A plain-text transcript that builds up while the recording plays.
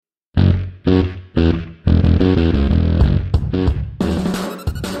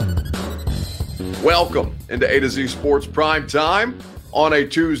Welcome into A to Z Sports Prime Time on a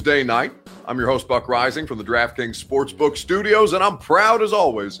Tuesday night. I'm your host, Buck Rising from the DraftKings Sportsbook Studios, and I'm proud, as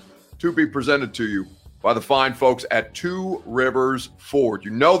always, to be presented to you by the fine folks at Two Rivers Ford.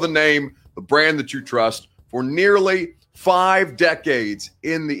 You know the name, the brand that you trust. For nearly 5 decades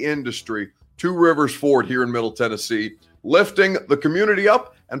in the industry, Two Rivers Ford here in Middle Tennessee, lifting the community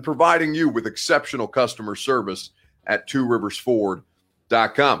up and providing you with exceptional customer service at tworiversford.com.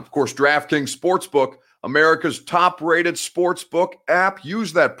 Of course, DraftKings Sportsbook, America's top-rated sportsbook app.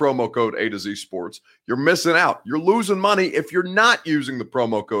 Use that promo code A to Z Sports. You're missing out. You're losing money if you're not using the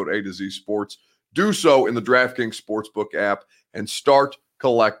promo code A to Z Sports. Do so in the DraftKings Sportsbook app and start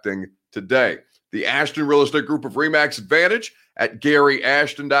collecting today. The Ashton Real Estate Group of RE/MAX Advantage at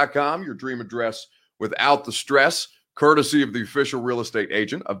GaryAshton.com. Your dream address without the stress, courtesy of the official real estate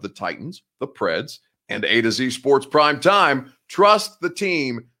agent of the Titans, the Preds, and A to Z Sports Prime Time. Trust the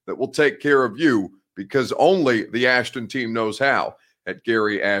team that will take care of you, because only the Ashton team knows how at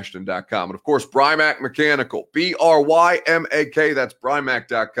GaryAshton.com. And, of course, Brymak Mechanical, BRYMAK, that's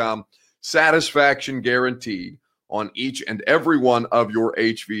Brymak.com. Satisfaction guaranteed on each and every one of your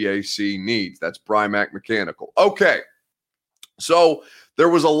HVAC needs. That's Brymak Mechanical. Okay, so there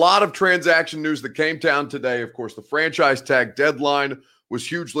was a lot of transaction news that came down today. Of course, the franchise tag deadline was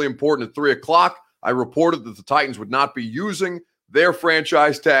hugely important at 3 o'clock. I reported that the Titans would not be using their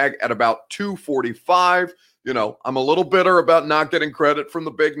franchise tag at about 2:45. You know, I'm a little bitter about not getting credit from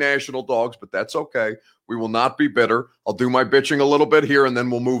the big national dogs, but that's okay. We will not be bitter. I'll do my bitching a little bit here, and then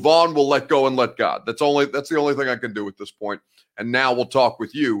we'll move on. We'll let go and let God. That's the only thing I can do at this point. And now we'll talk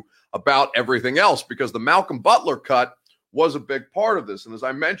with you about everything else, because the Malcolm Butler cut was a big part of this. And as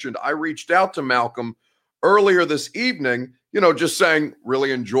I mentioned, I reached out to Malcolm earlier this evening, just saying,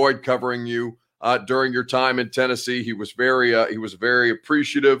 really enjoyed covering you during your time in Tennessee. He was very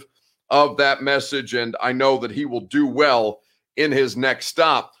appreciative of that message, and I know that he will do well in his next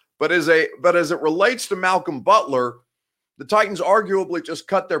stop. But as it relates to Malcolm Butler, the Titans arguably just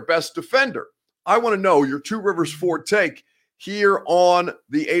cut their best defender. I want to know your Two Rivers Ford take here on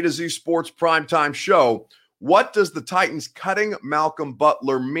the A to Z Sports Primetime Show. What does the Titans cutting Malcolm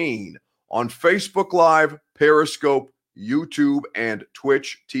Butler mean on Facebook Live, Periscope, YouTube, and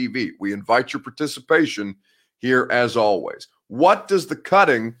Twitch TV? We invite your participation here as always. What does the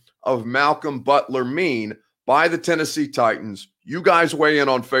cutting of Malcolm Butler mean by the Tennessee Titans? You guys weigh in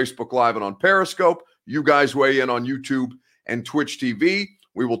on Facebook Live and on Periscope. You guys weigh in on YouTube and Twitch TV.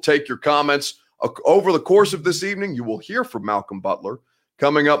 We will take your comments over the course of this evening. You will hear from Malcolm Butler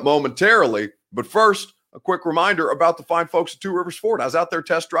coming up momentarily. But first, a quick reminder about the fine folks at Two Rivers Ford. I was out there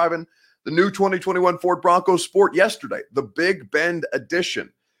test driving the new 2021 Ford Bronco Sport yesterday, the Big Bend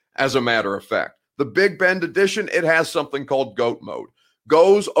Edition, as a matter of fact. The Big Bend Edition, it has something called GOAT mode.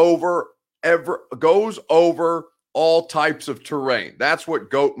 Goes over all types of terrain. That's what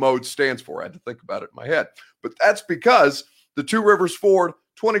GOAT mode stands for. I had to think about it in my head. But that's because the Two Rivers Ford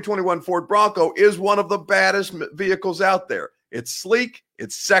 2021 Ford Bronco is one of the baddest vehicles out there. It's sleek,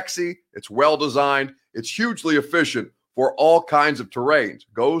 it's sexy, it's well-designed, it's hugely efficient for all kinds of terrains.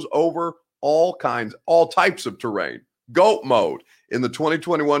 Goes over all types of terrain. GOAT mode in the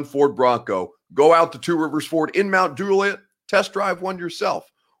 2021 Ford Bronco. Go out to Two Rivers Ford in Mount Juliet, test drive one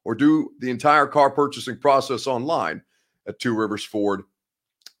yourself, or do the entire car purchasing process online at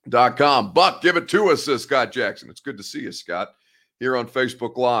tworiversford.com. Buck, give it to us, says Scott Jackson. It's good to see you, Scott, here on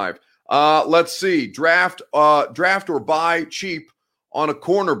Facebook Live. Let's see. Draft or buy cheap on a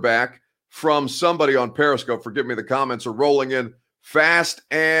cornerback from somebody on Periscope. Forgive me, the comments are rolling in fast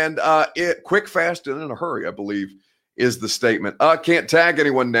and quick, fast, and in a hurry, I believe, is the statement. Can't tag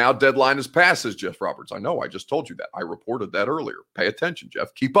anyone now. Deadline is past, says Jeff Roberts. I know. I just told you that. I reported that earlier. Pay attention,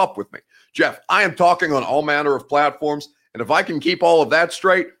 Jeff. Keep up with me. Jeff, I am talking on all manner of platforms, and if I can keep all of that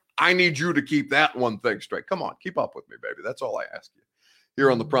straight, I need you to keep that one thing straight. Come on, keep up with me, baby. That's all I ask you here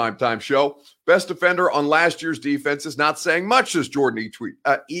on the Primetime Show. Best defender on last year's defense is not saying much, says Jordan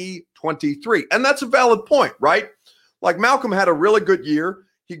E23. And that's a valid point, right? Like, Malcolm had a really good year.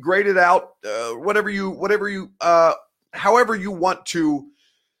 He graded out however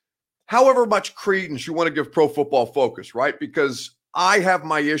much credence you want to give Pro Football Focus, right? Because I have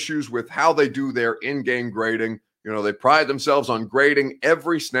my issues with how they do their in-game grading. They pride themselves on grading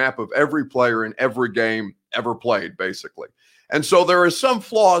every snap of every player in every game ever played, basically. And so there is some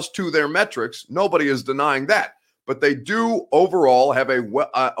flaws to their metrics. Nobody is denying that. But they do overall have a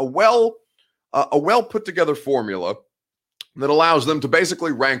well put together formula that allows them to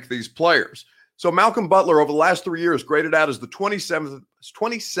basically rank these players. So Malcolm Butler over the last 3 years graded out as the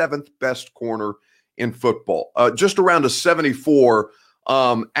 27th best corner in football, just around a 74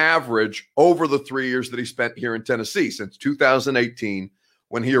 average over the 3 years that he spent here in Tennessee since 2018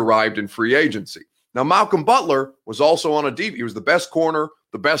 when he arrived in free agency. Now, Malcolm Butler was also on a deep. He was the best corner,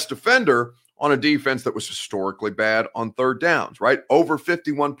 the best defender on a defense that was historically bad on third downs, right? Over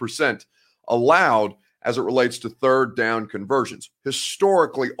 51% allowed as it relates to third down conversions.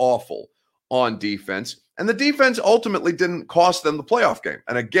 Historically awful on defense. And the defense ultimately didn't cost them the playoff game.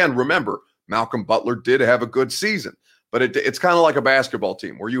 And again, remember, Malcolm Butler did have a good season, but it's kind of like a basketball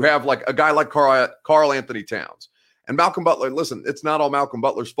team where you have like a guy like Karl Anthony Towns. And Malcolm Butler, listen, it's not all Malcolm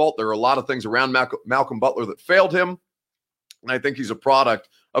Butler's fault. There are a lot of things around Malcolm Butler that failed him. And I think he's a product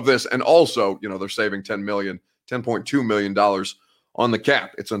of this. And also, they're saving $10.2 million on the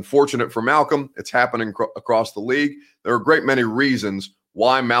cap. It's unfortunate for Malcolm. It's happening across the league. There are a great many reasons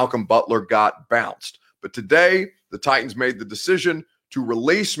why Malcolm Butler got bounced. But today, the Titans made the decision to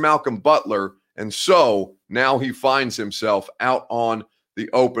release Malcolm Butler, and so now he finds himself out on the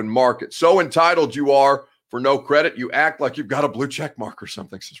open market. So entitled you are for no credit, you act like you've got a blue check mark or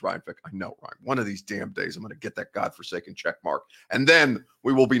something, says Ryan Vick. I know, Ryan. One of these damn days, I'm going to get that godforsaken check mark, and then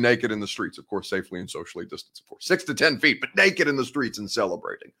we will be naked in the streets, of course, safely and socially distanced, of course, 6 to 10 feet, but naked in the streets and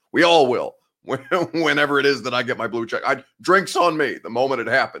celebrating. We all will. Whenever it is that I get my blue check, drinks on me the moment it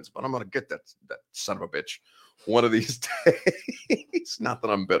happens, but I'm going to get that son of a bitch one of these days. Not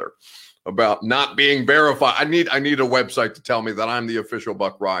that I'm bitter about not being verified. I need a website to tell me that I'm the official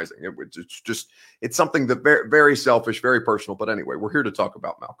Buck Rising. It's something that very, very selfish, very personal. But anyway, we're here to talk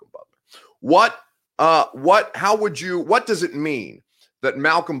about Malcolm Butler. What does it mean that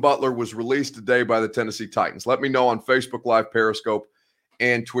Malcolm Butler was released today by the Tennessee Titans? Let me know on Facebook Live, Periscope,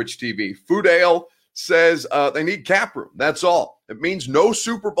 and Twitch TV. Foodale says they need cap room. That's all. It means no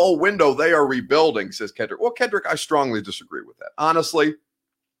Super Bowl window. They are rebuilding, says Kendrick. Well, Kendrick, I strongly disagree with that. Honestly,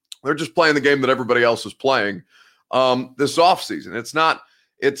 they're just playing the game that everybody else is playing this offseason.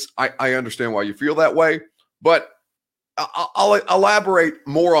 I understand why you feel that way, but I'll elaborate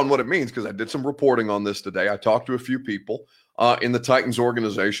more on what it means because I did some reporting on this today. I talked to a few people in the Titans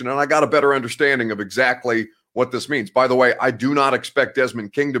organization, and I got a better understanding of exactly what this means. By the way, I do not expect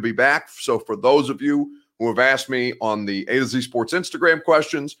Desmond King to be back. So for those of you who have asked me on the A to Z Sports Instagram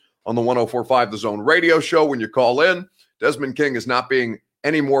questions, on the 104.5 The Zone radio show when you call in, Desmond King is not being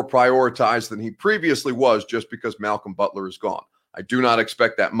any more prioritized than he previously was just because Malcolm Butler is gone. I do not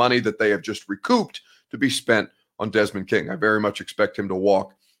expect that money that they have just recouped to be spent on Desmond King. I very much expect him to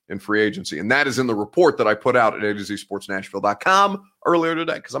walk in free agency. And that is in the report that I put out at AtoZSportsNashville.com earlier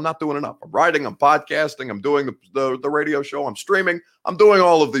today because I'm not doing enough. I'm writing, I'm podcasting, I'm doing the radio show, I'm streaming, I'm doing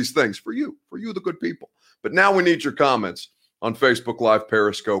all of these things for you, the good people. But now we need your comments on Facebook Live,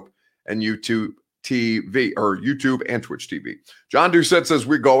 Periscope, and YouTube TV, or YouTube and Twitch TV. John Doucette says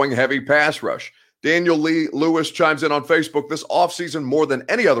we're going heavy pass rush. Daniel Lee Lewis chimes in on Facebook. This offseason, more than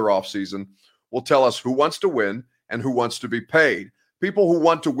any other offseason, will tell us who wants to win and who wants to be paid. People who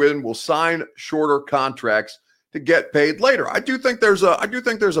want to win will sign shorter contracts to get paid later. I do think there's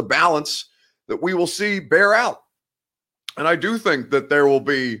a balance that we will see bear out. And I do think that there will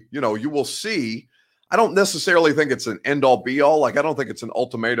be, you will see. I don't necessarily think it's an end-all, be-all. Like, I don't think it's an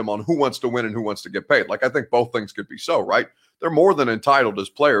ultimatum on who wants to win and who wants to get paid. Like, I think both things could be so, right? They're more than entitled as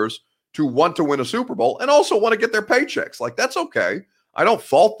players to want to win a Super Bowl and also want to get their paychecks. Like, that's okay. I don't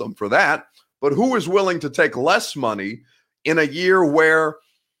fault them for that. But who is willing to take less money in a year where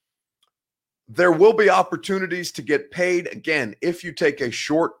there will be opportunities to get paid, again, if you take a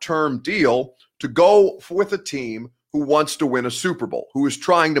short-term deal to go with a team who wants to win a Super Bowl, who is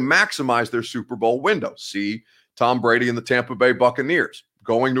trying to maximize their Super Bowl window? See Tom Brady and the Tampa Bay Buccaneers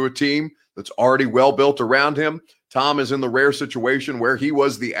going to a team that's already well built around him. Tom is in the rare situation where he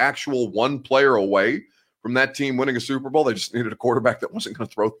was the actual one player away from that team winning a Super Bowl. They just needed a quarterback that wasn't going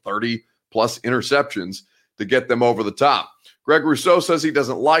to throw 30-plus interceptions to get them over the top. Greg Rousseau says he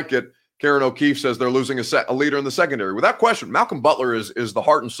doesn't like it. Karen O'Keefe says they're losing a leader in the secondary. Without question, Malcolm Butler is the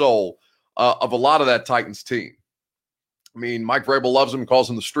heart and soul of a lot of that Titans team. I mean, Mike Vrabel loves him, calls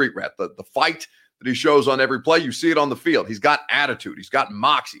him the street rat. The fight that he shows on every play, you see it on the field. He's got attitude. He's got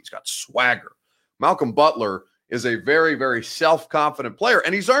moxie. He's got swagger. Malcolm Butler is a very, very self-confident player,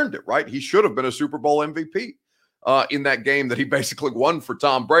 and he's earned it, right? He should have been a Super Bowl MVP in that game that he basically won for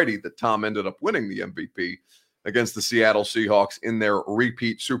Tom Brady, that Tom ended up winning the MVP against the Seattle Seahawks in their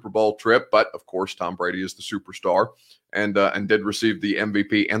repeat Super Bowl trip. But, of course, Tom Brady is the superstar and did receive the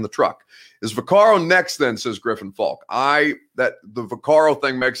MVP and the truck. Is Vaccaro next then, says Griffin Falk? The Vaccaro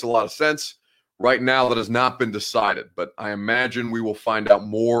thing makes a lot of sense. Right now that has not been decided, but I imagine we will find out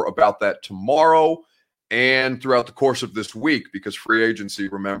more about that tomorrow and throughout the course of this week because free agency,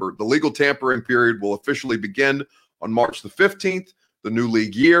 remember, the legal tampering period will officially begin on March the 15th. the new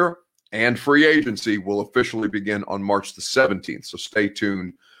league year, and free agency will officially begin on March the 17th. So stay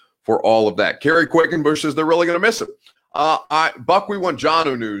tuned for all of that. Kerry Quickenbush says they're really going to miss him. Buck, we want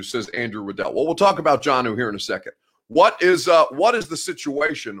Jonnu news, says Andrew Riddell. Well, we'll talk about Jonnu here in a second. What is the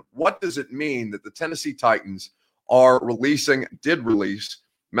situation? What does it mean that the Tennessee Titans did release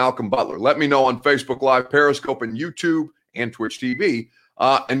Malcolm Butler? Let me know on Facebook Live, Periscope, and YouTube, and Twitch TV.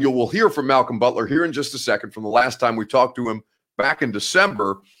 And you will hear from Malcolm Butler here in just a second from the last time we talked to him back in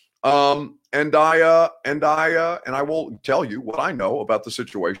December. And I will tell you what I know about the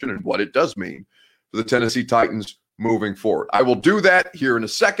situation and what it does mean for the Tennessee Titans moving forward. I will do that here in a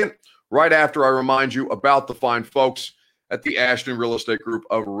second, right after I remind you about the fine folks at the Ashton Real Estate Group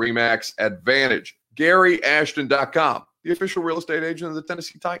of RE/MAX Advantage. GaryAshton.com, the official real estate agent of the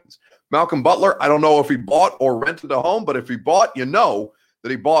Tennessee Titans. Malcolm Butler, I don't know if he bought or rented a home, but if he bought, you know that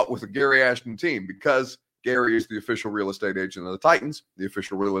he bought with the Gary Ashton team, because Gary is the official real estate agent of the Titans, the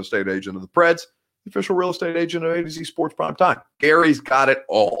official real estate agent of the Preds, the official real estate agent of A-to-Z Sports Prime Time. Gary's got it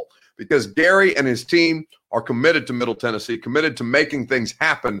all, because Gary and his team are committed to Middle Tennessee, committed to making things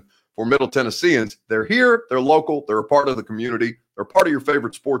happen for Middle Tennesseans. They're here, they're local, they're a part of the community, they're part of your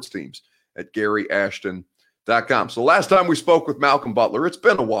favorite sports teams at GaryAshton.com. So last time we spoke with Malcolm Butler, it's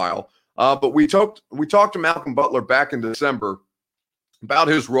been a while, but we talked to Malcolm Butler back in December about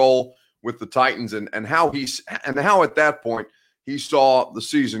his role with the Titans and how at that point he saw the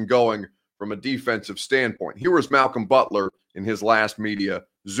season going from a defensive standpoint. Here was Malcolm Butler in his last media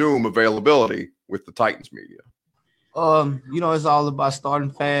Zoom availability with the Titans media. It's all about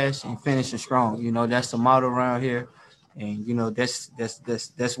starting fast and finishing strong. That's the motto around here. And,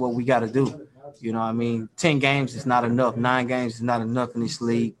 that's what we got to do. 10 games is not enough. 9 games is not enough in this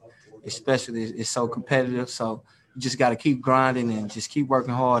league, especially it's so competitive. So you just got to keep grinding and just keep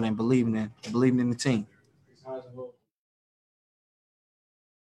working hard and believing in the team.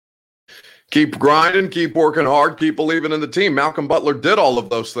 Keep grinding, keep working hard, keep believing in the team. Malcolm Butler did all of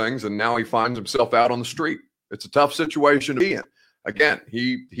those things, and now he finds himself out on the street. It's a tough situation to be in. Again,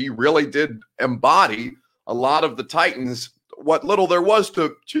 he really did embody a lot of the Titans, what little there was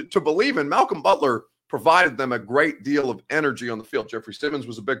to believe in. Malcolm Butler provided them a great deal of energy on the field. Jeffrey Simmons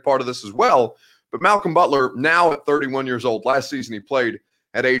was a big part of this as well. But Malcolm Butler, now at 31 years old, last season he played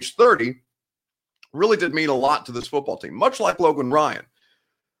at age 30, really did mean a lot to this football team, much like Logan Ryan.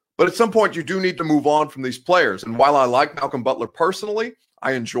 But at some point, you do need to move on from these players. And while I like Malcolm Butler personally,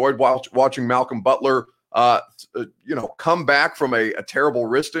 I enjoyed watching Malcolm Butler come back from a terrible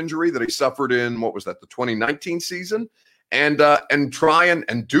wrist injury that he suffered in, the 2019 season, and try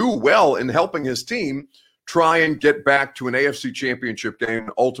and do well in helping his team try and get back to an AFC championship game,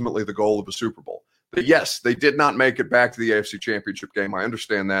 and ultimately the goal of a Super Bowl. But yes, they did not make it back to the AFC championship game. I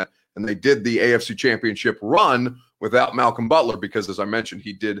understand that. And they did the AFC championship run without Malcolm Butler because, as I mentioned,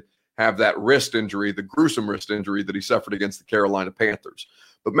 he did have that wrist injury, the gruesome wrist injury that he suffered against the Carolina Panthers.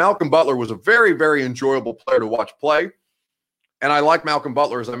 But Malcolm Butler was a very, very enjoyable player to watch play. And I like Malcolm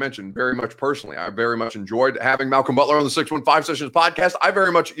Butler, as I mentioned, very much personally. I very much enjoyed having Malcolm Butler on the 615 Sessions podcast. I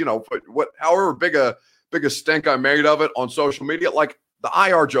very much, however big a stink I made of it on social media, like the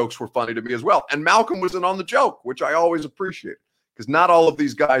IR jokes were funny to me as well. And Malcolm was in on the joke, which I always appreciate because not all of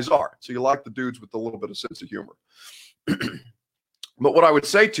these guys are. So you like the dudes with a little bit of sense of humor. But what I would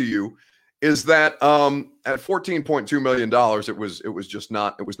say to you is that at $14.2 million,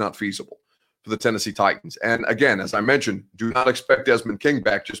 it was not feasible for the Tennessee Titans. And again, as I mentioned, do not expect Desmond King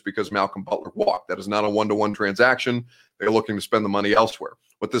back just because Malcolm Butler walked. That is not a one-to-one transaction. They're looking to spend the money elsewhere.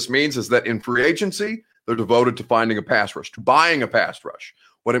 What this means is that in free agency, they're devoted to finding a pass rush, to buying a pass rush.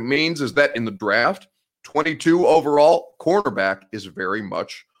 What it means is that in the draft, 22 overall cornerback is very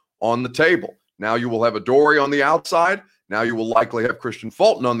much on the table. Now you will have Adoree on the outside. Now you will likely have Christian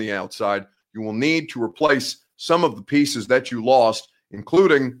Fulton on the outside. You will need to replace some of the pieces that you lost,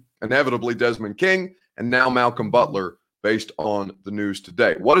 including inevitably Desmond King and now Malcolm Butler, based on the news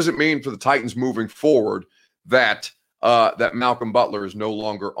today. What does it mean for the Titans moving forward that Malcolm Butler is no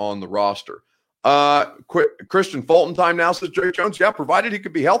longer on the roster? Christian Fulton time now, says Jay Jones. Yeah, provided he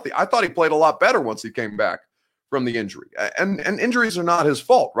could be healthy. I thought he played a lot better once he came back from the injury. And injuries are not his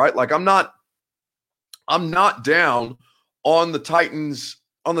fault, right? Like I'm not down on the Titans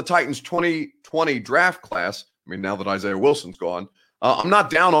 2020 draft class. I mean, now that Isaiah Wilson's gone, I'm not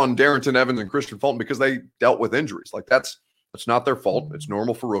down on Darrington Evans and Christian Fulton because they dealt with injuries. Like that's not their fault. It's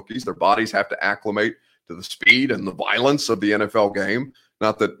normal for rookies. Their bodies have to acclimate to the speed and the violence of the NFL game.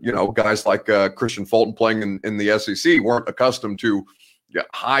 Not that, guys like Christian Fulton playing in the SEC weren't accustomed to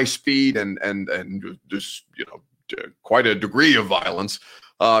high speed and just, quite a degree of violence.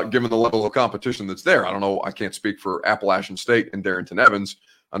 given the level of competition that's there. I don't know. I can't speak for Appalachian State and Darrington Evans,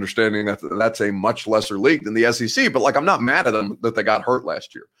 understanding that that's a much lesser league than the SEC. But, like, I'm not mad at them that they got hurt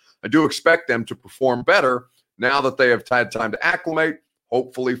last year. I do expect them to perform better now that they have had time to acclimate.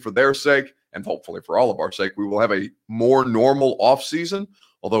 Hopefully for their sake, and hopefully for all of our sake, we will have a more normal offseason.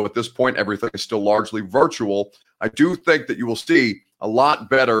 Although at this point, everything is still largely virtual. I do think that you will see a lot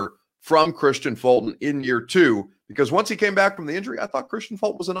better from Christian Fulton in year 2, because once he came back from the injury, I thought Christian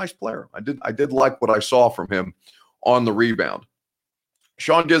Fulton was a nice player. I did like what I saw from him on the rebound.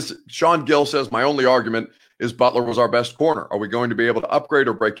 Sean Gill says, my only argument is Butler was our best corner. Are we going to be able to upgrade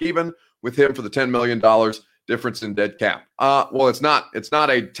or break even with him for the $10 million difference in dead cap? Well, it's not a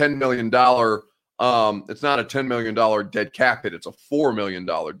 $10 million. It's not a $10 million dead cap hit. It's a $4 million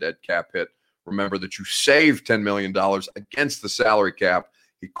dead cap hit. Remember that you saved $10 million against the salary cap.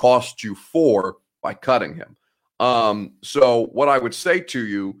 He cost you $4 by cutting him. So what I would say to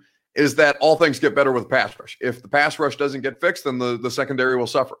you is that all things get better with the pass rush. If the pass rush doesn't get fixed, then the secondary will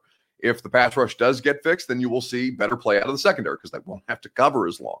suffer. If the pass rush does get fixed, then you will see better play out of the secondary because they won't have to cover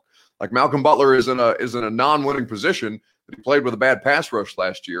as long. Like Malcolm Butler is in a non-winning position, but he played with a bad pass rush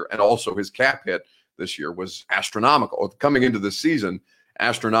last year, and also his cap hit this year was astronomical. Coming into this season,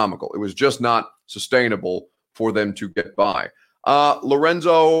 astronomical. It was just not sustainable for them to get by.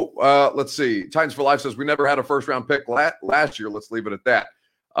 Lorenzo, let's see. Titans for Life says, we never had a first-round pick last year. Let's leave it at that.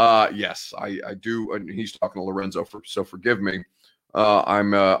 Yes, I do. And he's talking to Lorenzo, so forgive me.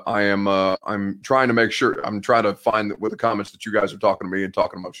 I'm trying to make sure. I'm trying to find with the comments that you guys are talking to me and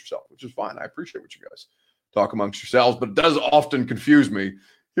talking amongst yourselves, which is fine. I appreciate what you guys talk amongst yourselves, but it does often confuse me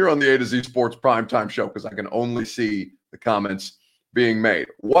here on the A to Z Sports Primetime Show because I can only see the comments being made.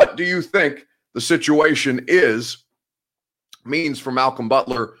 What do you think the situation means for Malcolm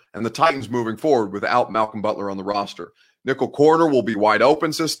Butler and the Titans moving forward without Malcolm Butler on the roster? Nickel corner will be wide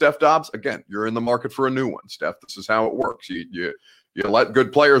open, says Steph Dobbs. Again, you're in the market for a new one, Steph. This is how it works. You let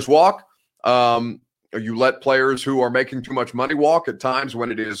good players walk. You let players who are making too much money walk at times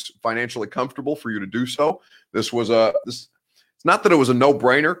when it is financially comfortable for you to do so. It's not that it was a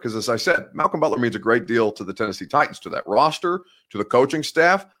no-brainer because, as I said, Malcolm Butler means a great deal to the Tennessee Titans, to that roster, to the coaching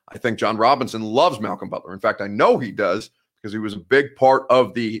staff. I think John Robinson loves Malcolm Butler. In fact, I know he does because he was a big part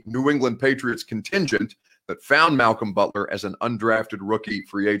of the New England Patriots contingent that found Malcolm Butler as an undrafted rookie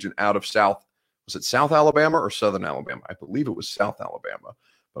free agent out of was it South Alabama or Southern Alabama? I believe it was South Alabama,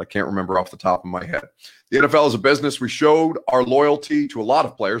 but I can't remember off the top of my head. The NFL is a business. We showed our loyalty to a lot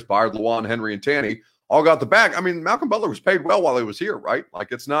of players. Byard, Lewan, Henry, and Tanny all got the bag. I mean, Malcolm Butler was paid well while he was here, right?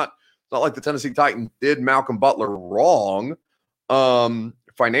 Like it's not like the Tennessee Titans did Malcolm Butler wrong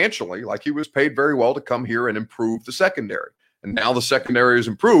financially. Like he was paid very well to come here and improve the secondary. And now the secondary is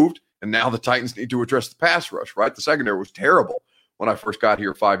improved. And now the Titans need to address the pass rush, right? The secondary was terrible when I first got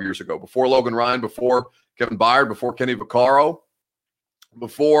here 5 years ago. Before Logan Ryan, before Kevin Byard, before Kenny Vaccaro,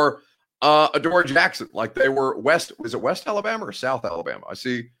 before Adoree Jackson. Like they were is it West Alabama or South Alabama? I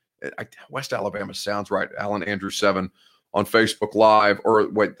see West Alabama sounds right. Alan Andrews 7 on Facebook Live, or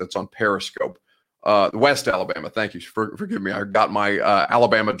wait, that's on Periscope. West Alabama, thank you. Forgive me. I got my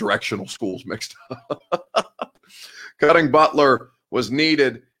Alabama directional schools mixed up. Cutting Butler was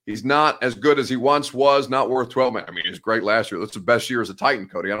needed. He's not as good as he once was, not worth 12 million. I mean, he was great last year. That's the best year as a Titan,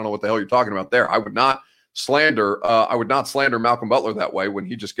 Cody. I don't know what the hell you're talking about there. I would not slander Malcolm Butler that way when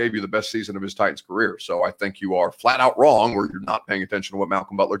he just gave you the best season of his Titans career. So I think you are flat out wrong, or you're not paying attention to what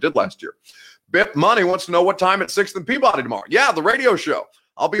Malcolm Butler did last year. Bip Money wants to know what time at 6th and Peabody tomorrow. Yeah, the radio show.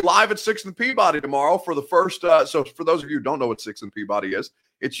 I'll be live at 6th and Peabody tomorrow for the first. So for those of you who don't know what 6th and Peabody is,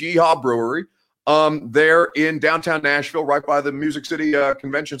 it's Yeehaw Brewery. They're in downtown Nashville, right by the Music City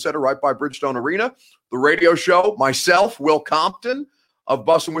Convention Center, right by Bridgestone Arena. The radio show, myself, Will Compton of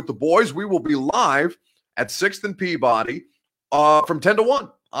Bussin' with the Boys, we will be live at 6th and Peabody from 10 to 1.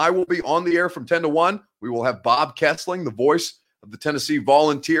 I will be on the air from 10 to 1. We will have Bob Kessling, the voice of the Tennessee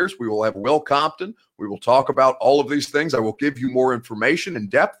Volunteers. We will have Will Compton. We will talk about all of these things. I will give you more information in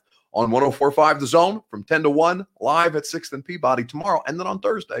depth on 104.5 The Zone from 10 to 1, live at 6th and Peabody tomorrow. And then on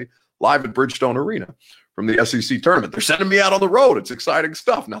Thursday, live at Bridgestone Arena from the SEC tournament. They're sending me out on the road. It's exciting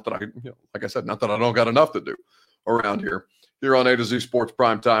stuff. Not that like I said, not that I don't got enough to do around here on A to Z Sports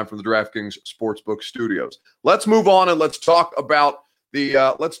Primetime from the DraftKings Sportsbook Studios. Let's move on and let's talk about the,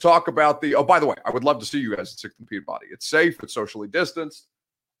 oh, by the way, I would love to see you guys at 6th and Peabody. It's safe. It's socially distanced.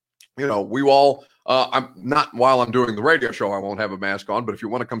 We all, I'm not, while I'm doing the radio show, I won't have a mask on, but if you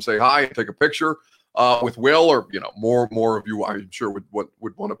want to come say hi and take a picture with Will, or more of you, I'm sure would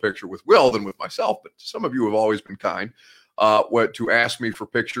want a picture with Will than with myself. But some of you have always been kind. to ask me for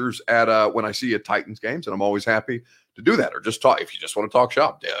pictures at when I see at Titans games, and I'm always happy to do that, or just talk. If you just want to talk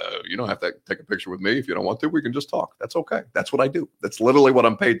shop, you don't have to take a picture with me. If you don't want to, we can just talk. That's okay. That's what I do. That's literally what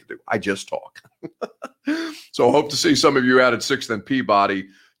I'm paid to do. I just talk. So hope to see some of you out at 6th and Peabody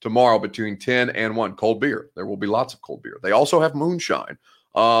tomorrow between 10 and 1. Cold beer. There will be lots of cold beer. They also have moonshine.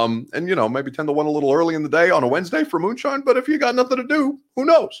 And, maybe 10 to 1 a little early in the day on a Wednesday for moonshine. But if you got nothing to do, who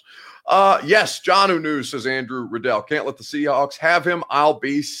knows? Yes, Jonnu News, says Andrew Riddell. Can't let the Seahawks have him. I'll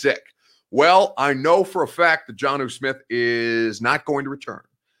be sick. Well, I know for a fact that Jonnu Smith is not going to return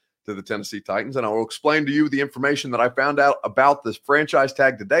to the Tennessee Titans, and I will explain to you the information that I found out about this franchise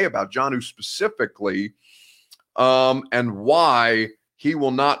tag today, about Jonnu specifically, and why he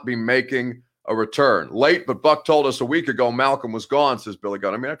will not be making a return. Late, but Buck told us a week ago Malcolm was gone, says Billy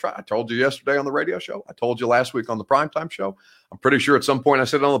Gunn. I mean, I told you yesterday on the radio show. I told you last week on the primetime show. I'm pretty sure at some point I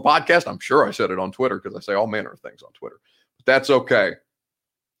said it on the podcast. I'm sure I said it on Twitter because I say all manner of things on Twitter. But that's okay.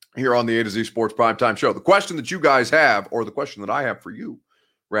 Here on the A to Z Sports Primetime Show. The question that you guys have, or the question that I have for you,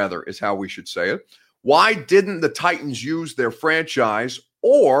 rather, is how we should say it. Why didn't the Titans use their franchise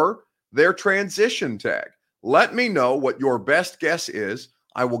or their transition tag? Let me know what your best guess is.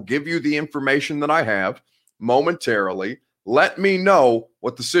 I will give you the information that I have momentarily. Let me know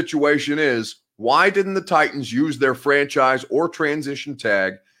what the situation is. Why didn't the Titans use their franchise or transition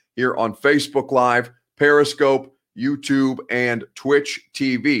tag here on Facebook Live, Periscope, YouTube, and Twitch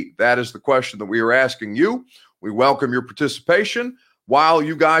TV? That is the question that we are asking you. We welcome your participation. While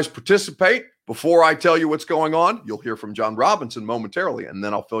you guys participate, before I tell you what's going on, you'll hear from John Robinson momentarily, and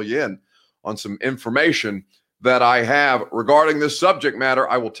then I'll fill you in on some information that I have regarding this subject matter.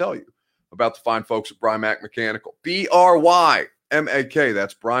 I will tell you about the fine folks at Brymac Mechanical. BRYMAK,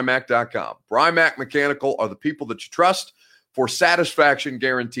 that's Brymac.com. Brymac Mechanical are the people that you trust for satisfaction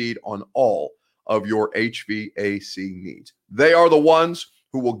guaranteed on all of your HVAC needs. They are the ones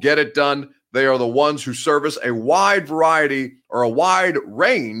who will get it done. They are the ones who service a wide variety or a wide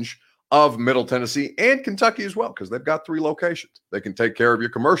range of Middle Tennessee and Kentucky as well, because they've got 3 locations. They can take care of you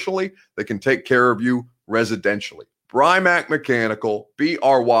commercially. They can take care of you residentially. Brymac Mechanical,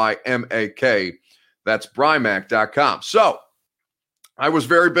 BRYMAK. That's Brymac.com. So I was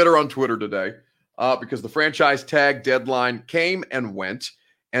very bitter on Twitter today because the franchise tag deadline came and went,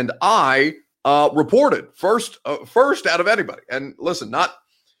 and I reported first out of anybody. And listen,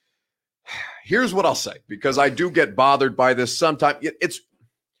 here's what I'll say, because I do get bothered by this sometimes.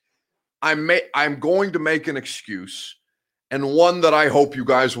 I'm going to make an excuse, and one that I hope you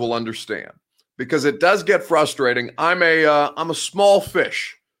guys will understand, because it does get frustrating. I'm a small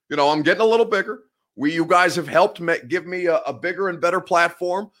fish. I'm getting a little bigger. You guys have helped give me a bigger and better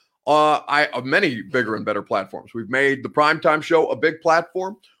platform. Many bigger and better platforms. We've made the Primetime Show a big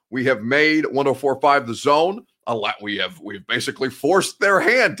platform. We have made 104.5 The Zone a lot. We've basically forced their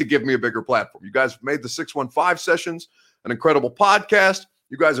hand to give me a bigger platform. You guys have made the 615 sessions an incredible podcast.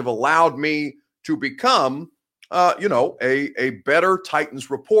 You guys have allowed me to become, a better Titans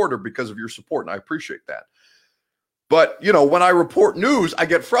reporter because of your support, and I appreciate that. But, when I report news, I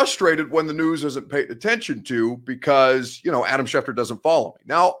get frustrated when the news isn't paid attention to because, Adam Schefter doesn't follow me.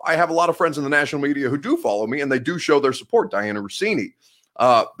 Now, I have a lot of friends in the national media who do follow me, and they do show their support. Diana Rossini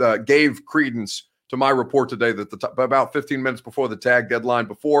gave credence to my report today that about 15 minutes before the tag deadline,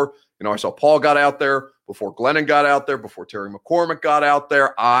 before, I saw Paul got out there, before Glennon got out there, before Terry McCormick got out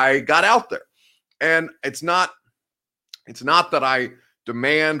there, I got out there. And it's not that I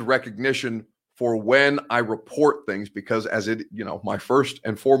demand recognition for when I report things, because my first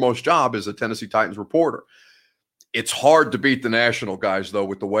and foremost job is a Tennessee Titans reporter. It's hard to beat the national guys, though,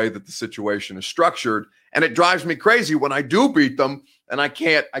 with the way that the situation is structured. And it drives me crazy when I do beat them and I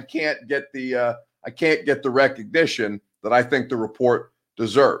can't get the recognition that I think the report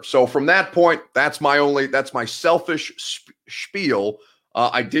deserves. So from that point, that's my selfish spiel.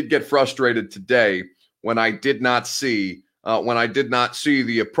 I did get frustrated today when I did not see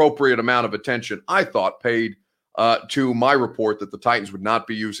the appropriate amount of attention I thought paid to my report that the Titans would not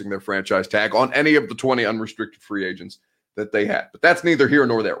be using their franchise tag on any of the 20 unrestricted free agents that they had. But that's neither here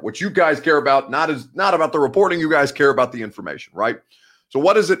nor there. What you guys care about, not about the reporting, you guys care about the information, right? So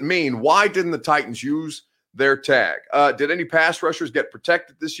what does it mean? Why didn't the Titans use their tag? Did any pass rushers get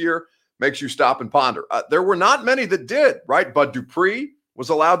protected this year? Makes you stop and ponder. There were not many that did, right? Bud Dupree was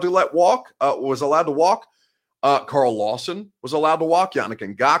allowed to walk. Carl Lawson was allowed to walk.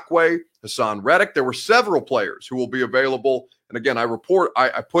 Yannick Ngakoue, Hassan Reddick. There were several players who will be available. And again, I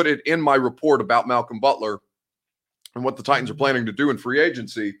put it in my report about Malcolm Butler and what the Titans are planning to do in free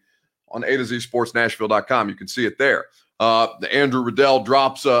agency on A to Z Sports Nashville.com. You can see it there. Andrew Riddell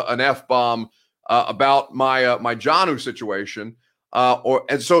drops an F-bomb about my Jonnu situation.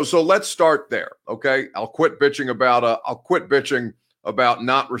 So let's start there. Okay. I'll quit bitching about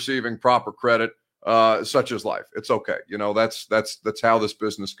not receiving proper credit, such as life. It's okay. That's how this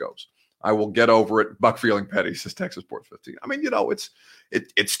business goes. I will get over it. Buck feeling petty, says Texas Sports 15. I mean,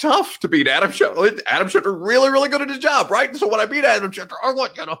 it's tough to beat Adam Schefter. Adam Schefter really, really good at his job, right? So when I beat Adam Schefter,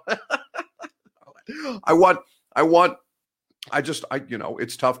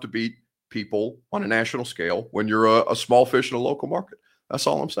 it's tough to beat people on a national scale when you're a small fish in a local market. That's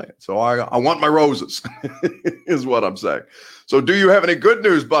all I'm saying. So I want my roses is what I'm saying. So do you have any good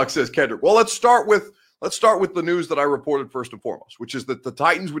news, Buck, says Kendrick? Well, let's start with the news that I reported first and foremost, which is that the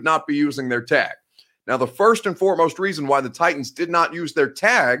Titans would not be using their tag. Now, the first and foremost reason why the Titans did not use their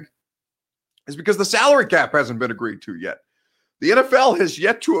tag is because the salary cap hasn't been agreed to yet. The NFL has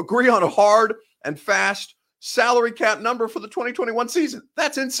yet to agree on a hard and fast salary cap number for the 2021 season.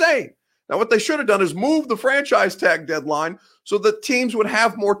 That's insane. Now, what they should have done is move the franchise tag deadline so that teams would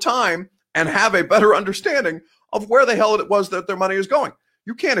have more time and have a better understanding of where the hell it was that their money is going.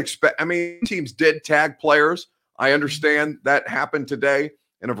 You can't expect, teams did tag players. I understand that happened today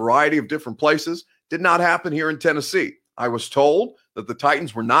in a variety of different places. Did not happen here in Tennessee. I was told that the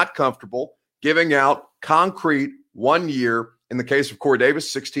Titans were not comfortable giving out concrete 1 year. In the case of Corey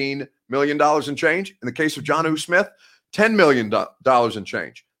Davis, $16 million and change. In the case of Jonnu Smith, $10 million and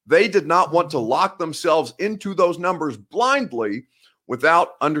change. They did not want to lock themselves into those numbers blindly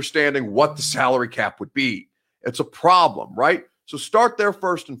without understanding what the salary cap would be. It's a problem, right? So start there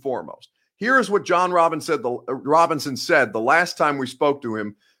first and foremost. Here is what John Robinson said the last time we spoke to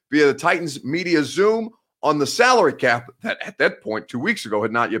him via the Titans media Zoom on the salary cap that at that point 2 weeks ago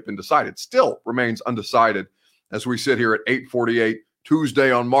had not yet been decided. Still remains undecided as we sit here at 8:48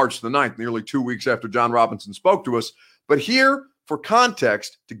 Tuesday on March the 9th, nearly 2 weeks after John Robinson spoke to us. But here, for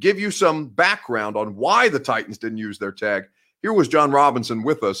context, to give you some background on why the Titans didn't use their tag, here was John Robinson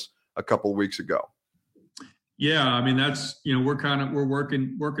with us a couple of weeks ago. Yeah, that's we're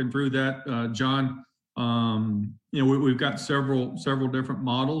working through that, John. We've got several different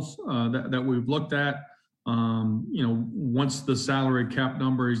models that we've looked at. Once the salary cap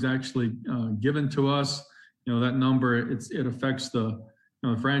number is actually given to us, that number it affects the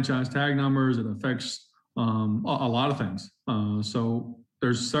franchise tag numbers. It affects a lot of things. So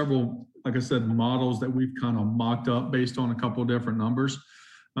there's several, like I said, models that we've kind of mocked up based on a couple of different numbers.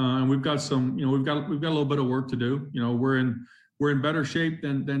 And we've got some, we've got a little bit of work to do. We're in better shape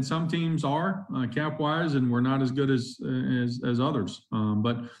than some teams are cap wise, and we're not as good as others.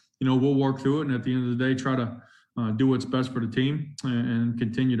 But we'll work through it, and at the end of the day, try to do what's best for the team and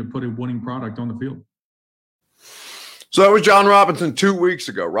continue to put a winning product on the field. So that was John Robinson 2 weeks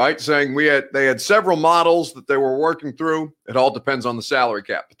ago, right? Saying they had several models that they were working through. It all depends on the salary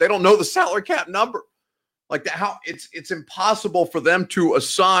cap, but they don't know the salary cap number. Like how it's impossible for them to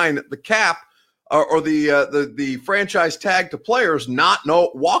assign the cap or the franchise tag to players,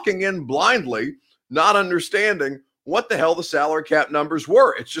 walking in blindly, not understanding what the hell the salary cap numbers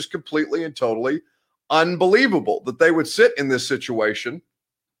were. It's just completely and totally unbelievable that they would sit in this situation.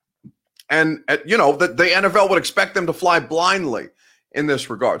 And, that the NFL would expect them to fly blindly in this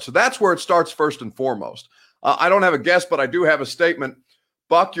regard. So that's where it starts first and foremost. I don't have a guess, but I do have a statement.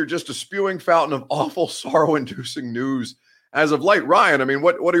 Buck, you're just a spewing fountain of awful, sorrow-inducing news as of late. Ryan,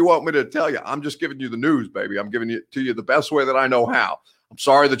 what do you want me to tell you? I'm just giving you the news, baby. I'm giving it to you the best way that I know how. I'm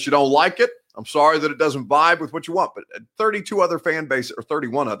sorry that you don't like it. I'm sorry that it doesn't vibe with what you want. But 31 other fan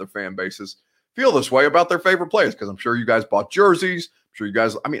bases feel this way about their favorite players because I'm sure you guys bought jerseys. I'm sure you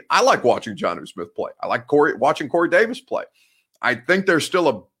guys, I like watching Jonnu Smith play. I like watching Corey Davis play. I think there's still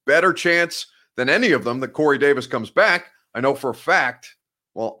a better chance than any of them that Corey Davis comes back. I know for a fact,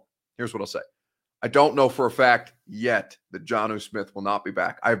 well, here's what I'll say. I don't know for a fact yet that Jonnu Smith will not be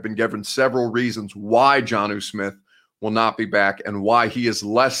back. I've been given several reasons why Jonnu Smith will not be back and why he is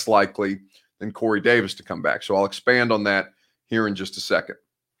less likely than Corey Davis to come back. So I'll expand on that here in just a second.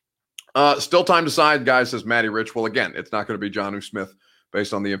 Still time to decide, guys, says Matty Rich. Well, again, it's not going to be Jonnu Smith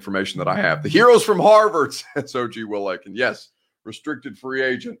based on the information that I have. The heroes from Harvard, says OG Willick. And yes, restricted free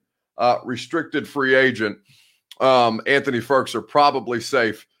agent. Anthony Ferks are probably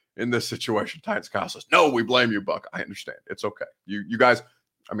safe in this situation. Titans Kyle says, no, we blame you, Buck. I understand. It's okay. You guys,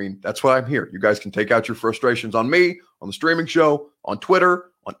 that's why I'm here. You guys can take out your frustrations on me, on the streaming show, on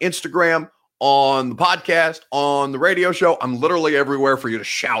Twitter, on Instagram, on the podcast, on the radio show. I'm literally everywhere for you to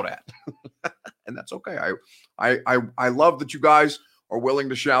shout at. And that's okay. I love that you guys are willing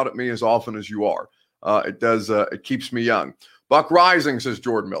to shout at me as often as you are. It keeps me young. Buck Rising, says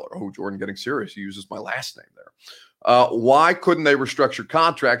Jordan Miller. Oh, Jordan getting serious. He uses my last name there. Why couldn't they restructure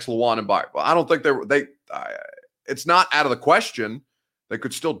contracts, Lewan and Byard? Well, I don't think it's not out of the question. They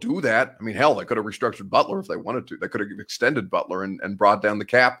could still do that. I mean, hell, they could have restructured Butler if they wanted to. They could have extended Butler and brought down the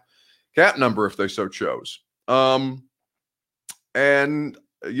cap number if they so chose. And Taylor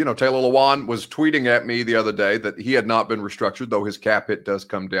Lewan was tweeting at me the other day that he had not been restructured, though his cap hit does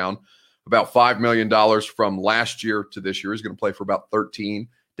come down about $5 million from last year to this year. He's going to play for about 13,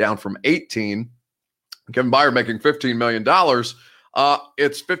 down from 18. Kevin Byard making $15 million.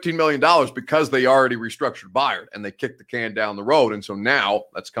 It's $15 million because they already restructured Byard and they kicked the can down the road. And so now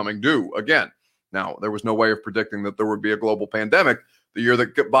that's coming due again. Now, there was no way of predicting that there would be a global pandemic the year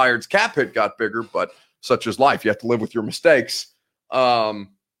that Byard's cap hit got bigger, but such is life. You have to live with your mistakes. You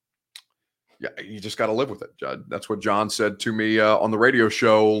just got to live with it. That's what John said to me on the radio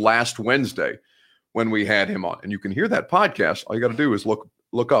show last Wednesday when we had him on. And you can hear that podcast. All you got to do is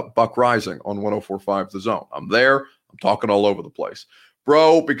look up Buck Rising on 104.5 The Zone. I'm there. I'm talking all over the place.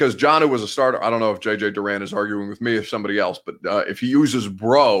 Bro, because John, who was a starter, I don't know if JJ Duran is arguing with me or somebody else, but if he uses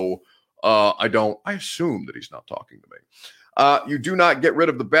bro, I assume that he's not talking to me. You do not get rid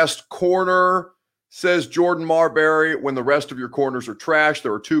of the best corner, says Jordan Marbury, when the rest of your corners are trash.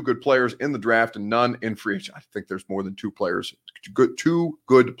 There are 2 good players in the draft and none in free agency. I think there's more than 2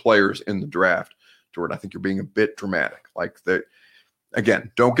 good players in the draft. Jordan, I think you're being a bit dramatic.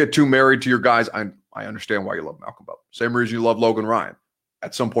 Again, don't get too married to your guys. I understand why you love Malcolm Butler. Same reason you love Logan Ryan.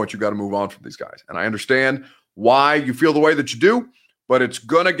 At some point, you got to move on from these guys. And I understand why you feel the way that you do, but it's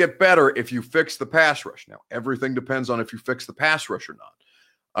going to get better if you fix the pass rush. Now, everything depends on if you fix the pass rush or not.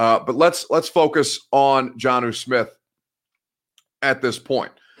 But let's focus on Jonnu Smith at this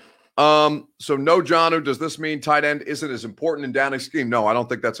point. So no Jonnu. Does this mean tight end isn't as important in Downey's scheme? No, I don't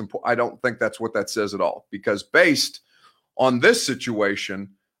think that's important. I don't think that's what that says at all. Because based on this situation,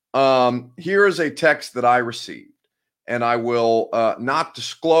 here is a text that I received, and I will not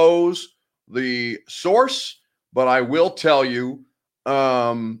disclose the source, but I will tell you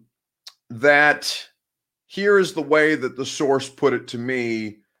that here is the way that the source put it to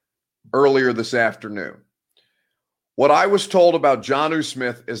me earlier this afternoon. What I was told about Jonnu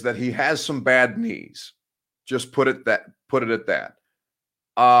Smith is that he has some bad knees. Just put it at that.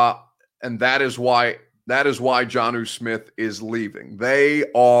 And that is why Jonnu Smith is leaving. They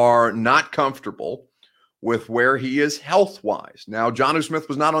are not comfortable with where he is health-wise. Now, Jonnu Smith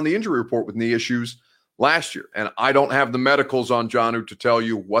was not on the injury report with knee issues last year, and I don't have the medicals on Jonnu to tell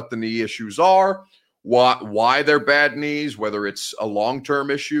you what the knee issues are, why they're bad knees, whether it's a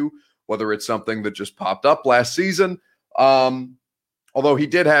long-term issue, whether it's something that just popped up last season. Although he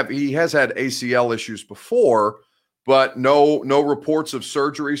has had ACL issues before, but no reports of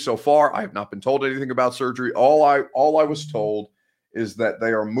surgery so far. I have not been told anything about surgery. All I was told is that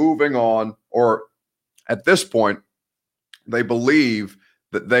they are moving on, or at this point, they believe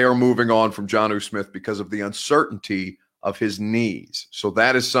that they are moving on from Jonnu Smith because of the uncertainty of his knees. So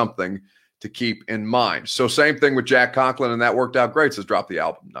that is something to keep in mind. So same thing with Jack Conklin, and that worked out great. Says drop the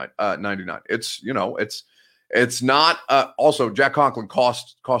album 99. It's not. Also, Jack Conklin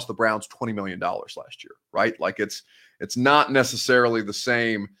cost the Browns $20 million last year, right? Like it's not necessarily the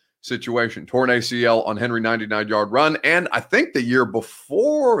same situation. Torn ACL on Henry 99-yard run, and I think the year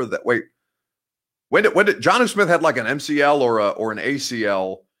before that. Wait, when did Jonnu Smith had like an MCL or an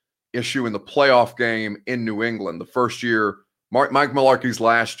ACL issue in the playoff game in New England the first year? Mike Mularkey's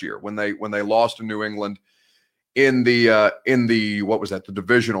last year when they lost to New England in the what was that, the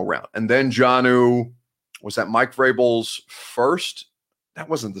divisional round, and then Jonnu. Was that Mike Vrabel's first? That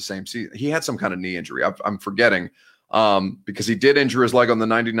wasn't the same season. He had some kind of knee injury. I'm forgetting because he did injure his leg on the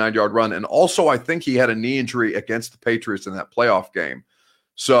 99-yard run. And also, I think he had a knee injury against the Patriots in that playoff game.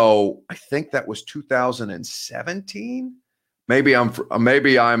 So I think that was 2017.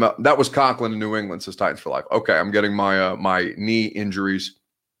 That was Conklin in New England, says Titans for Life. Okay, I'm getting my knee injuries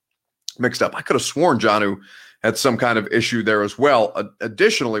mixed up. I could have sworn Jonnu had some kind of issue there as well,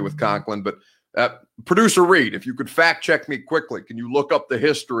 additionally with Conklin, but Producer Reed, if you could fact check me quickly, can you look up the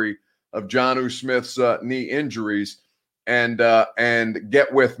history of Jonnu Smith's knee injuries and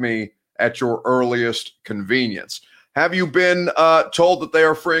get with me at your earliest convenience? Have you been told that they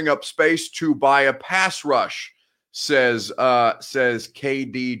are freeing up space to buy a pass rush? Says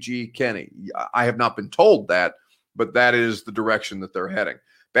KDG Kenny. I have not been told that, but that is the direction that they're heading.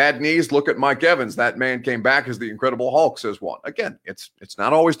 Bad knees, look at Mike Evans. That man came back as the Incredible Hulk, says one. Again, it's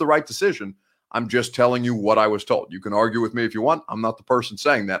not always the right decision. I'm just telling you what I was told. You can argue with me if you want. I'm not the person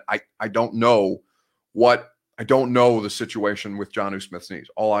saying that. I don't know the situation with Jonnu Smith's knees.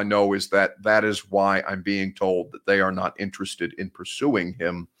 All I know is that is why I'm being told that they are not interested in pursuing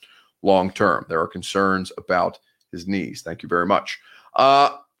him long term. There are concerns about his knees. Thank you very much.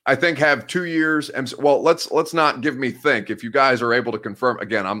 I think have 2 years. Well, let's not give me think. If you guys are able to confirm,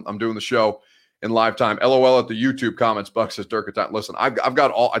 again, I'm doing the show in live time. LOL at the YouTube comments. Buck says Dirk at time. Listen, I've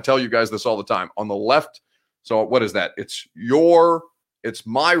got all. I tell you guys this all the time. On the left. So what is that? It's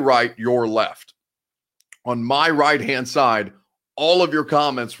my right, your left. On my right-hand side, all of your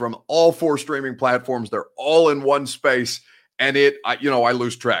comments from all 4 streaming platforms, they're all in one space, and I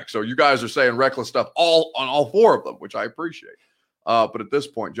lose track. So you guys are saying reckless stuff all on all 4 of them, which I appreciate. But at this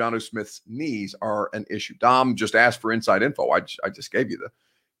point, Jonnu Smith's knees are an issue. Dom just asked for inside info. I just gave you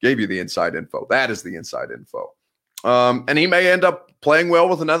the inside info. That is the inside info. And he may end up playing well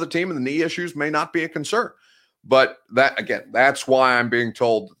with another team, and the knee issues may not be a concern. But that's why I'm being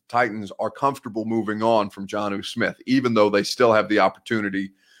told the Titans are comfortable moving on from Jonnu Smith, even though they still have the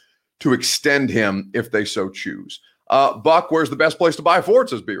opportunity to extend him if they so choose. Buck, where's the best place to buy a Ford,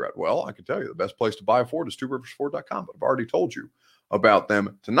 says B-Red. Well, I can tell you the best place to buy a Ford is tworiversford.com, but I've already told you about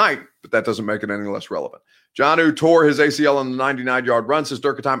them tonight, but that doesn't make it any less relevant. Jonnu tore his ACL on the 99-yard run, says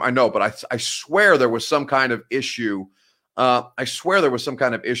Dirk at time. I know, but I swear there was some kind of issue. I swear there was some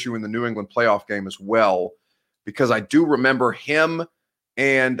kind of issue in the New England playoff game as well, because I do remember him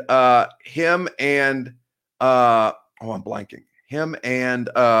and I'm blanking. Him and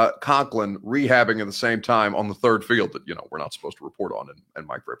Conklin rehabbing at the same time on the third field that, we're not supposed to report on, and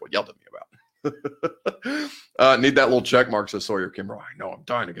Mike Vrabel yelled at me about. Need that little check mark, says Sawyer Kimber. I know, I'm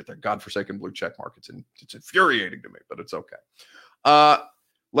dying to get that godforsaken blue check mark. It's infuriating to me, but it's okay.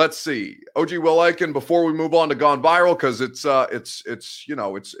 Let's see. OG Will Aiken, before we move on to Gone Viral, because it's a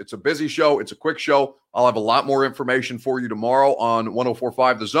busy show. It's a quick show. I'll have a lot more information for you tomorrow on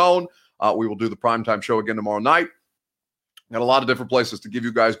 104.5 The Zone. We will do the primetime show again tomorrow night. Got a lot of different places to give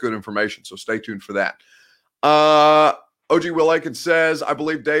you guys good information, so stay tuned for that. OG Will Aiken says, I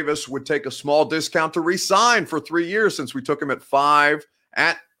believe Davis would take a small discount to re-sign for 3 years since we took him at 5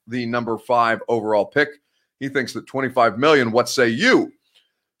 at the number 5 overall pick. He thinks that $25 million. What say you?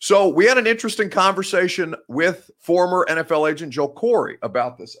 So we had an interesting conversation with former NFL agent Joe Corey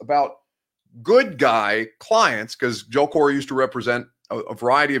about this, about good guy clients, because Joe Corey used to represent a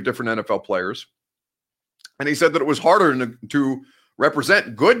variety of different NFL players. And he said that it was harder to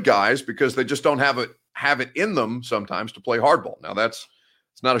represent good guys because they just don't have it in them sometimes to play hardball. Now it's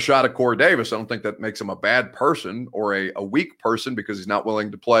not a shot at Corey Davis. I don't think that makes him a bad person or a weak person because he's not willing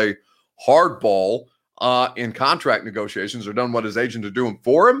to play hardball in contract negotiations or done what his agent is doing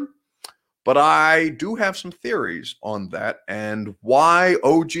for him. But I do have some theories on that and why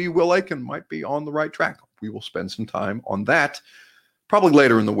OG Will Aiken might be on the right track. We will spend some time on that probably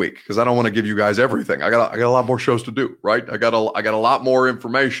later in the week because I don't want to give you guys everything. I got a lot more shows to do, right? I got a lot more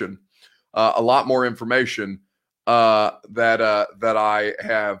information. That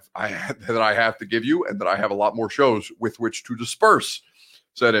I have to give you, and that I have a lot more shows with which to disperse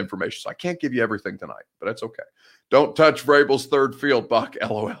said information. So I can't give you everything tonight, but that's okay. Don't touch Vrabel's third field, Buck.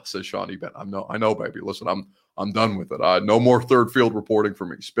 LOL, says Shawnee Ben. I know, baby. Listen, I'm done with it. No more third field reporting for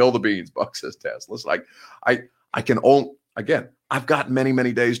me. Spill the beans, Buck, says Taz. Listen, I can only, again, I've got many,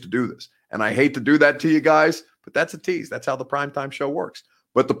 many days to do this, and I hate to do that to you guys, but that's a tease. That's how the primetime show works.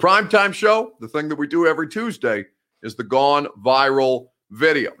 But the primetime show, the thing that we do every Tuesday, is the Gone Viral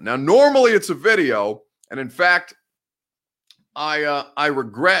video. Now, normally it's a video, and in fact, I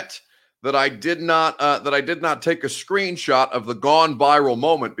regret that I did not take a screenshot of the Gone Viral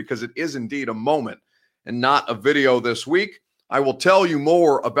moment because it is indeed a moment and not a video this week. I will tell you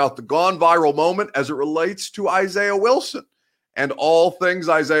more about the Gone Viral moment as it relates to Isaiah Wilson and all things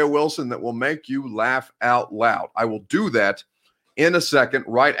Isaiah Wilson that will make you laugh out loud. I will do that in a second,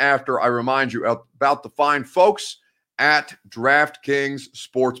 right after I remind you about the fine folks at DraftKings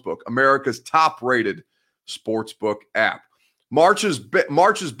Sportsbook, America's top-rated sportsbook app. March's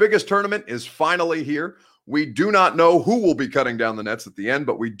biggest tournament is finally here. We do not know who will be cutting down the nets at the end,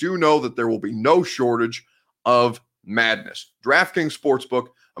 but we do know that there will be no shortage of madness. DraftKings Sportsbook,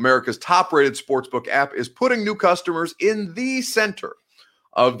 America's top-rated sportsbook app, is putting new customers in the center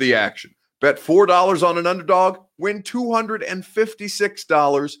of the action. Bet $4 on an underdog, win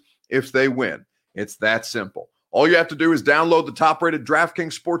 $256 if they win. It's that simple. All you have to do is download the top-rated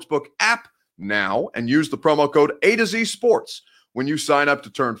DraftKings Sportsbook app now and use the promo code A to Z Sports when you sign up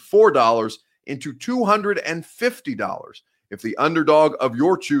to turn $4 into $250 if the underdog of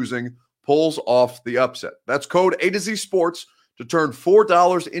your choosing pulls off the upset. That's code A to Z Sports to turn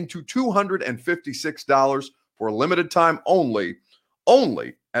 $4 into $256 for a limited time only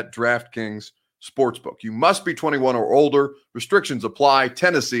at DraftKings Sportsbook. You must be 21 or older. Restrictions apply.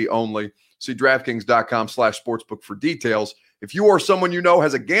 Tennessee only. See DraftKings.com/sportsbook for details. If you or someone you know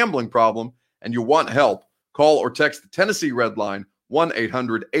has a gambling problem and you want help, Call or text the Tennessee Red Line,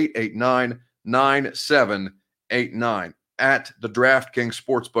 1-800-889-9789 at the DraftKings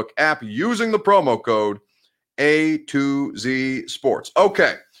Sportsbook app using the promo code A2Z Sports.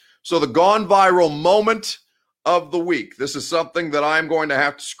 Okay, so the gone viral moment of the week. This is something that I'm going to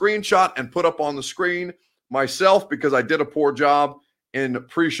have to screenshot and put up on the screen myself because I did a poor job in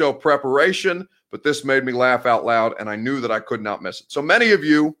pre-show preparation, but this made me laugh out loud, and I knew that I could not miss it. So many of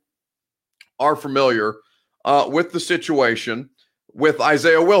you are familiar with the situation with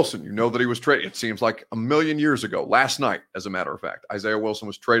Isaiah Wilson. You know that he was traded, it seems like a million years ago, last night, as a matter of fact. Isaiah Wilson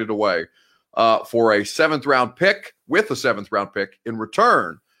was traded away for a 7th-round pick, with a 7th-round pick in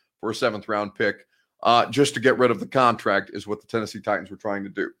return for a 7th-round pick, just to get rid of the contract is what the Tennessee Titans were trying to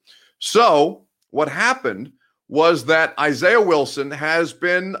do. So what happened was that Isaiah Wilson has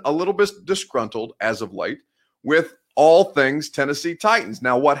been a little bit disgruntled as of late with all things Tennessee Titans.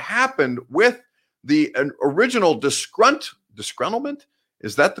 Now, what happened with the original disgruntlement?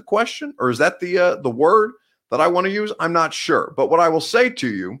 Is that the question? Or is that the word that I want to use? I'm not sure. But what I will say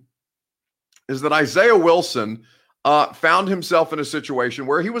to you is that Isaiah Wilson found himself in a situation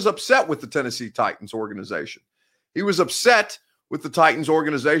where he was upset with the Tennessee Titans organization. He was upset with the Titans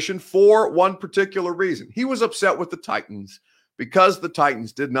organization for one particular reason. He was upset with the Titans because the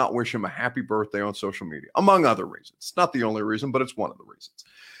Titans did not wish him a happy birthday on social media, among other reasons. It's not the only reason, but it's one of the reasons.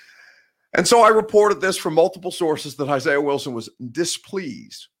 And so I reported this from multiple sources that Isaiah Wilson was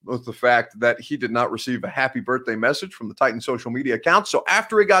displeased with the fact that he did not receive a happy birthday message from the Titans social media account. So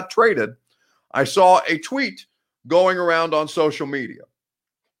after he got traded, I saw a tweet going around on social media.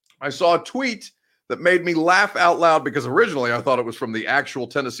 I saw a tweet that made me laugh out loud because originally I thought it was from the actual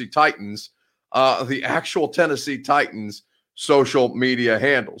Tennessee Titans social media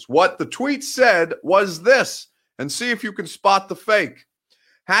handles. What the tweet said was this, and see if you can spot the fake.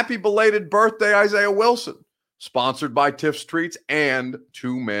 Happy belated birthday, Isaiah Wilson. Sponsored by Tiff's Treats and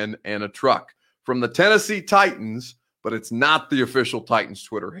 2 Men and a Truck. From the Tennessee Titans, but it's not the official Titans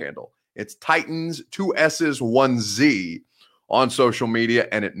Twitter handle. It's Titans, 2 S's, 1 Z on social media,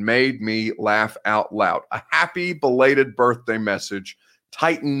 and it made me laugh out loud. A happy belated birthday message,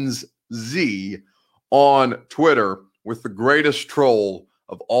 Titans Z on Twitter with the greatest troll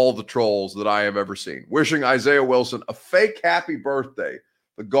of all the trolls that I have ever seen. Wishing Isaiah Wilson a fake happy birthday.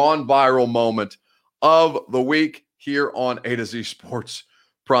 The gone viral moment of the week here on A to Z Sports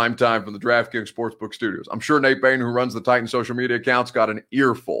Prime Time from the DraftKings Sportsbook Studios. I'm sure Nate Bain, who runs the Titans social media accounts, got an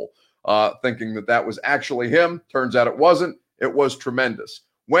earful thinking that was actually him. Turns out it wasn't. It was tremendous.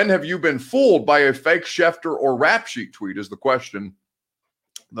 When have you been fooled by a fake Schefter or Rap Sheet tweet is the question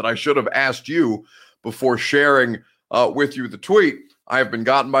that I should have asked you before sharing with you the tweet. I have been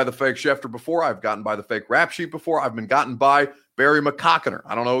gotten by the fake Schefter before. I've gotten by the fake Rap Sheet before. I've been gotten by Barry McCockiner.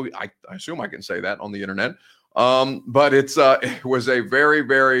 I don't know. I assume I can say that on the internet. But it was a very,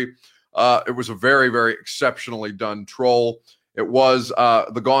 very exceptionally done troll. It was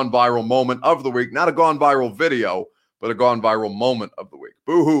the gone viral moment of the week, not a gone viral video, but a gone viral moment of the week.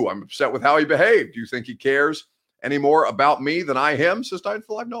 Boo-hoo, I'm upset with how he behaved. Do you think he cares any more about me than I him, says Titans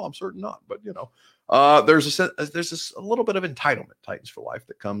for Life? No, I'm certain not. But, there's a little bit of entitlement, Titans for Life,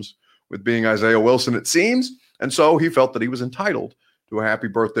 that comes with being Isaiah Wilson, it seems. And so he felt that he was entitled to a happy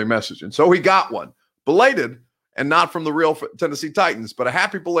birthday message. And so he got one. Belated, and not from the real Tennessee Titans, but a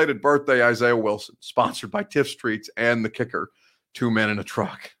happy belated birthday, Isaiah Wilson, sponsored by Tiff's Treats and the kicker, 2 Men in a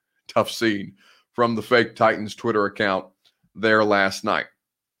Truck. Tough scene from the fake Titans Twitter account there last night.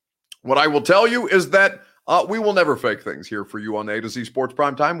 What I will tell you is that we will never fake things here for you on A to Z Sports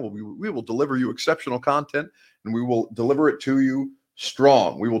Prime Time. We will deliver you exceptional content, and we will deliver it to you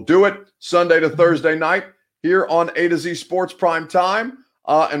strong. We will do it Sunday to Thursday night here on A to Z Sports Prime Time,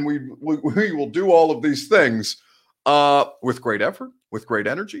 and we will do all of these things with great effort, with great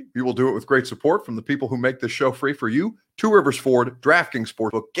energy. We will do it with great support from the people who make this show free for you: Two Rivers Ford, DraftKings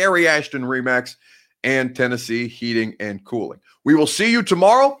Sportsbook, Gary Ashton Remax, and Tennessee Heating and Cooling. We will see you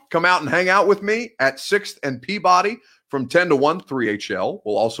tomorrow. Come out and hang out with me at 6th and Peabody from 10 to 1, 3HL.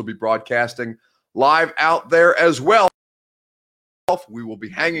 We'll also be broadcasting live out there as well. We will be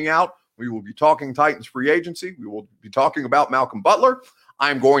hanging out. We will be talking Titans free agency. We will be talking about Malcolm Butler.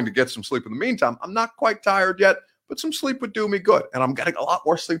 I'm going to get some sleep in the meantime. I'm not quite tired yet, but some sleep would do me good. And I'm getting a lot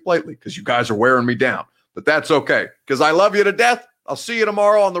more sleep lately because you guys are wearing me down. But that's okay because I love you to death. I'll see you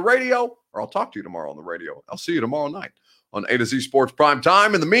tomorrow on the radio, or I'll talk to you tomorrow on the radio. I'll see you tomorrow night on A to Z Sports Prime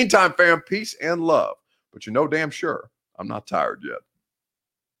Time. In the meantime, fam, peace and love. But you know damn sure I'm not tired yet.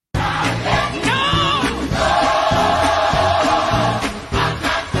 No!